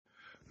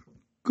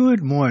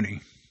Good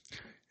morning.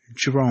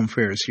 Jerome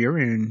Ferris here,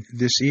 and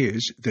this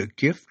is the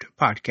Gift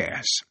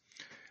Podcast.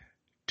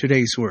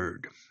 Today's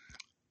word,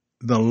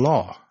 the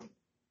law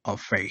of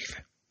faith.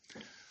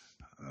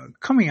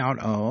 Coming out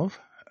of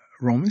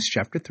Romans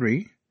chapter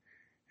 3,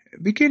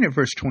 begin at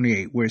verse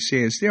 28, where it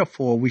says,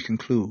 "Therefore we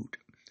conclude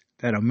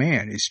that a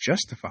man is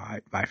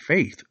justified by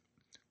faith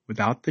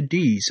without the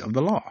deeds of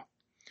the law.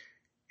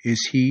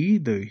 Is he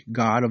the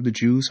God of the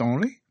Jews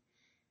only?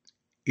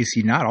 Is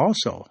he not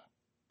also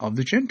of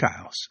the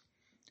Gentiles?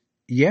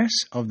 Yes,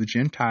 of the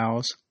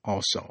Gentiles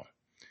also,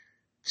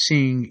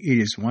 seeing it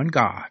is one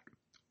God,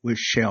 which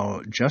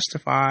shall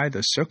justify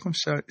the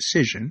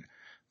circumcision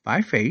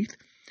by faith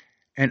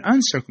and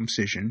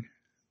uncircumcision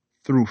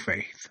through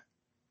faith.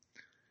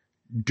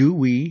 Do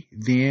we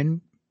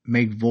then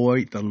make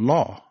void the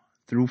law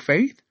through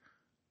faith?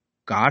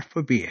 God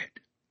forbid.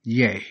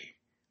 Yea,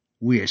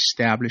 we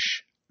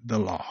establish the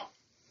law."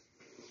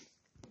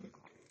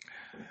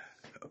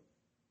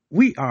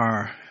 We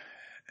are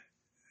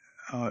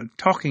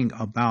talking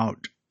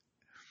about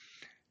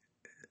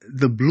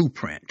the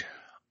blueprint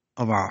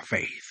of our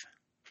faith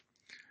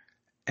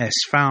as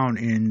found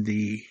in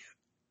the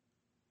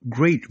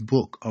great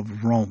book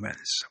of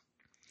Romans.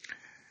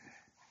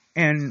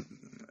 And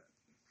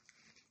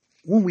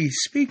when we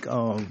speak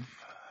of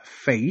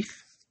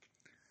faith,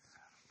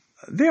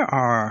 there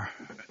are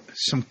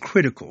some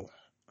critical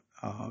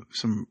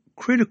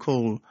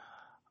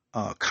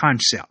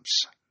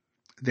concepts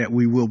that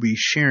we will be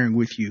sharing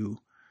with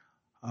you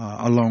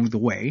along the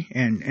way.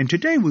 And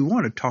today we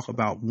want to talk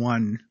about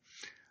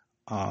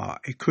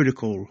a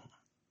critical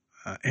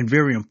and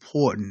very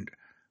important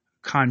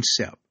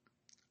concept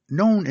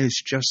known as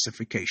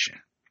justification.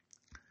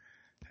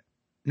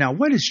 Now,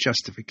 what is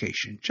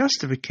justification?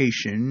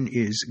 Justification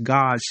is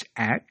God's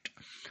act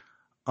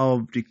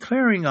of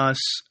declaring us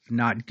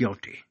not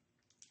guilty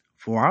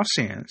for our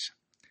sins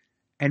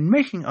and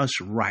making us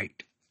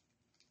right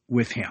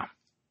with Him.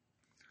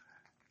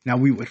 Now,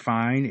 we would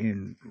find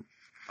in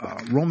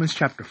Romans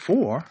chapter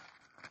 4,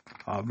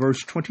 verse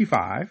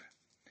 25,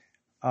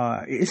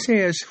 it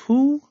says,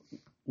 "Who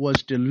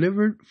was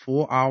delivered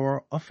for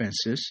our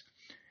offenses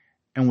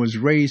and was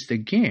raised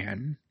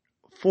again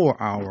for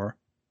our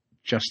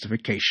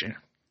justification."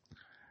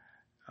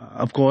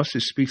 Of course,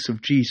 it speaks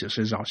of Jesus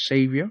as our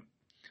Savior,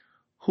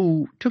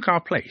 who took our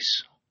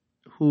place,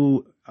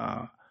 who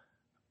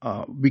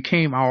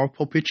became our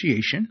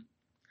propitiation,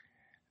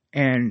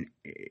 and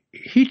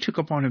He took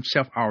upon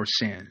Himself our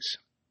sins.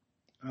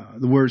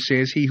 The word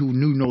says, "He who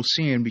knew no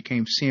sin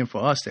became sin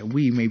for us, that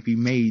we may be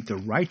made the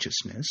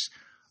righteousness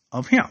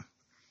of Him."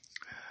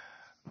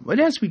 But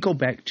as we go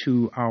back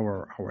to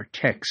our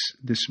text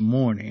this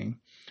morning,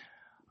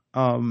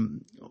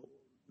 good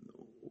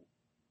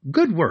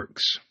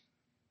works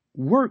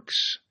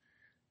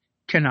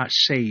cannot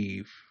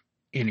save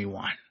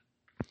anyone.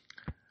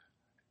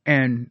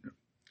 And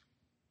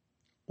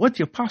what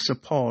the Apostle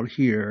Paul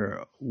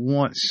here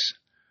wants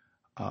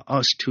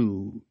us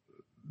to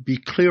be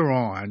clear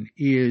on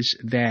is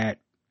that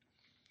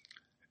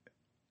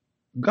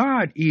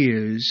God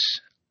is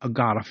a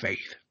God of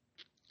faith.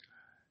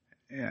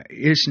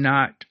 It's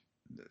not,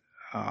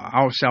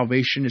 our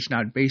salvation is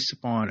not based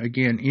upon,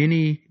 again,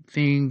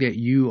 anything that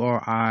you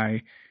or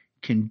I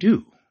can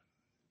do.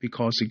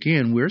 Because,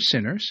 again, we're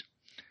sinners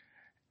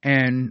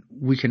and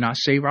we cannot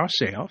save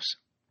ourselves.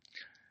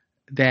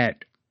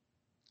 That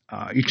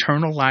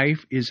eternal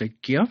life is a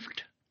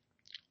gift,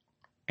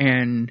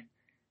 and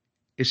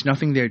it's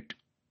nothing that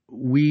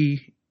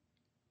we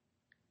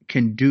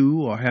can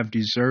do or have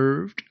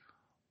deserved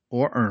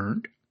or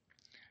earned.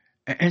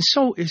 And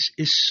so it's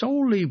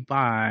solely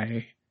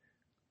by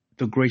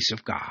the grace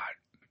of God.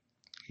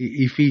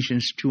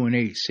 Ephesians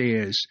 2:8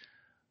 says,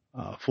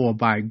 "For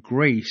by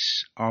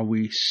grace are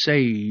we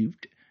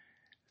saved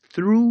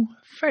through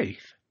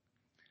faith."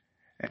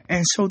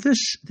 And so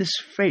this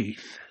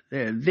faith,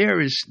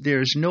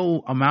 there's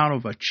no amount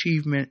of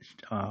achievement,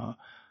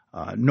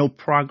 no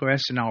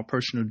progress in our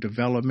personal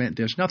development.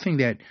 There's nothing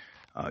that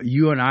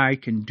you and I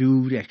can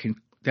do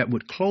that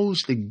would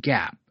close the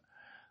gap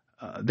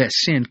that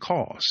sin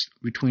caused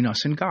between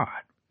us and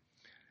God.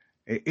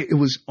 It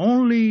was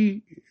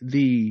only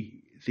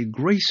the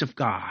grace of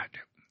God.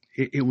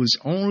 It was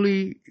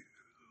only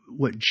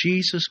what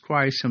Jesus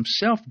Christ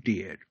Himself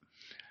did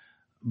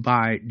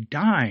by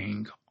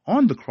dying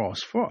on the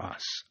cross for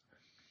us.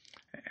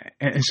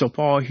 And so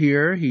Paul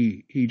here,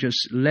 he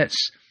just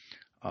lets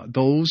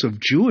those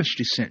of Jewish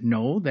descent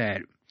know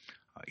that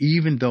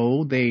even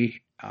though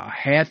they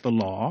had the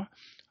law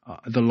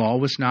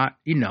was not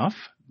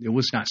enough. It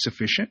was not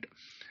sufficient.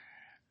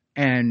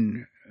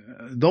 And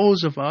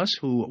those of us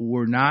who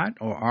were not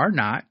or are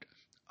not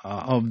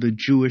of the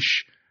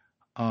Jewish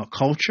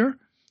culture,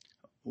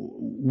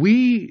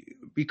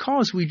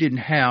 because we didn't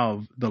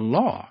have the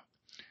law,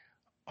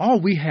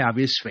 all we have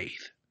is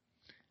faith.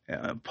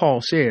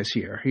 Paul says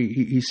here,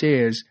 he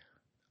says,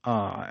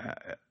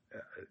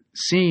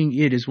 "Seeing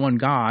it is one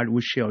God,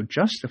 which shall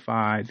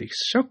justify the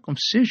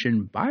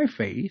circumcision by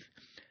faith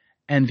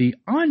and the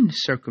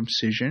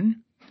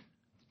uncircumcision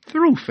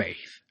through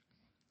faith.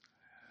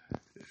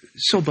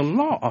 So the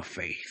law of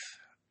faith,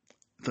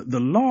 the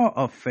law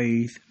of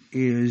faith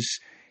is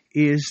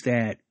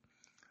that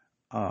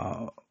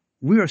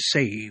we are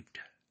saved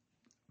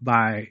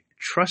by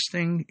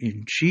trusting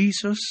in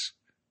Jesus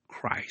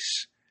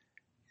Christ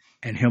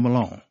and Him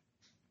alone.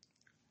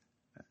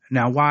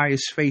 Now, why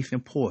is faith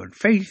important?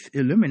 Faith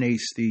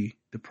eliminates the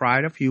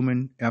pride of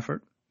human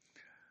effort.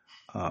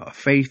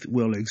 Faith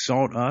will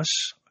exalt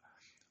us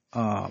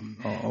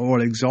or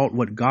exalt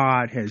what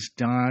God has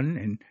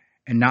done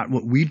and not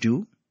what we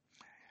do.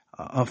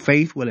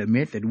 Faith will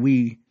admit that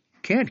we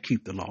can't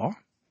keep the law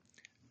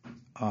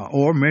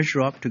or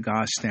measure up to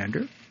God's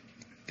standard,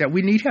 that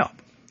we need help.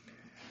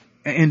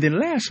 And then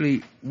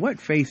lastly, what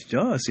faith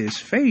does is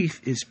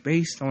faith is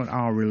based on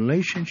our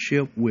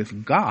relationship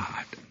with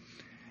God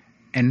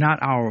and not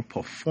our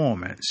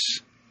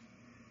performance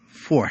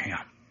for Him.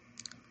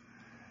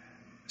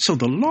 So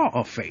the law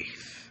of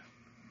faith,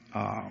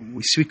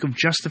 we speak of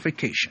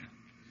justification.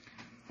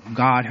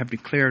 God have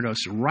declared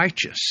us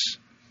righteous,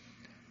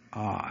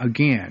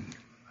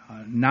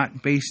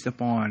 not based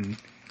upon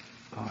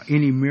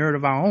any merit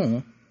of our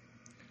own,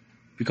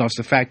 because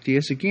the fact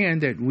is, again,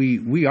 that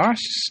we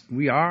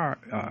are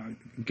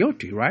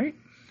guilty, right?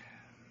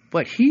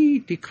 But He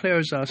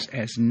declares us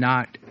as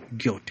not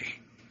guilty,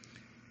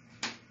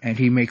 and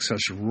He makes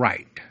us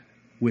right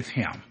with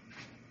Him.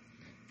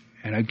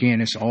 And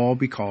again, it's all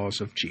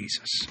because of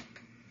Jesus.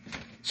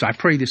 So I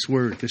pray this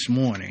word this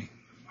morning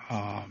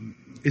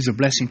is a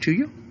blessing to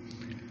you,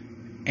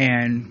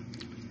 and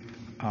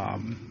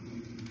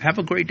have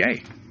a great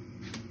day.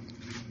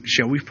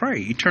 Shall we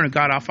pray? Eternal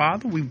God, our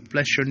Father, we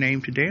bless your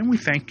name today, and we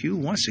thank you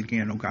once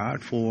again, oh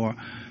God, for,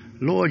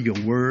 Lord, your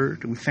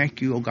word. We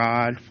thank you, oh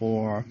God,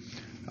 for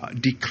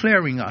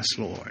declaring us,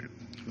 Lord,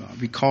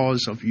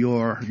 because of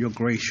your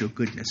grace, your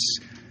goodness,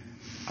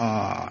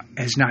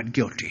 as not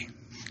guilty.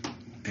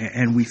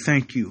 And we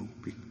thank you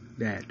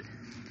that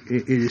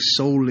it is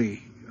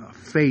solely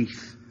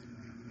faith,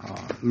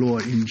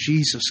 Lord, in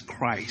Jesus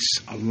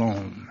Christ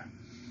alone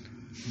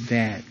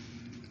that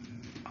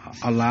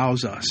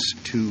allows us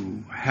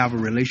to have a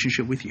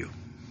relationship with you.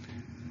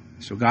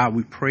 So God,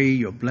 we pray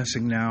your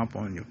blessing now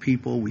upon your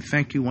people. We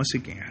thank you once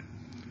again.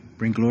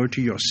 Bring glory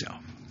to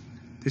yourself.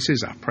 This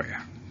is our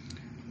prayer.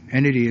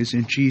 And it is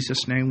in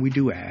Jesus' name we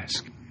do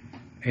ask.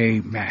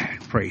 Amen.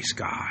 Praise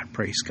God.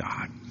 Praise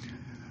God.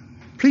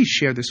 Please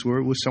share this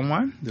word with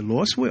someone. The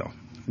Lord's will.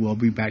 We'll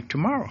be back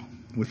tomorrow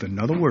with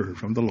another word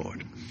from the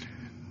Lord.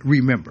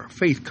 Remember,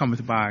 faith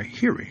cometh by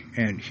hearing,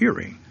 and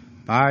hearing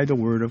by the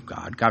word of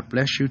God. God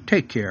bless you.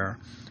 Take care.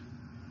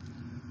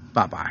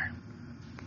 Bye-bye.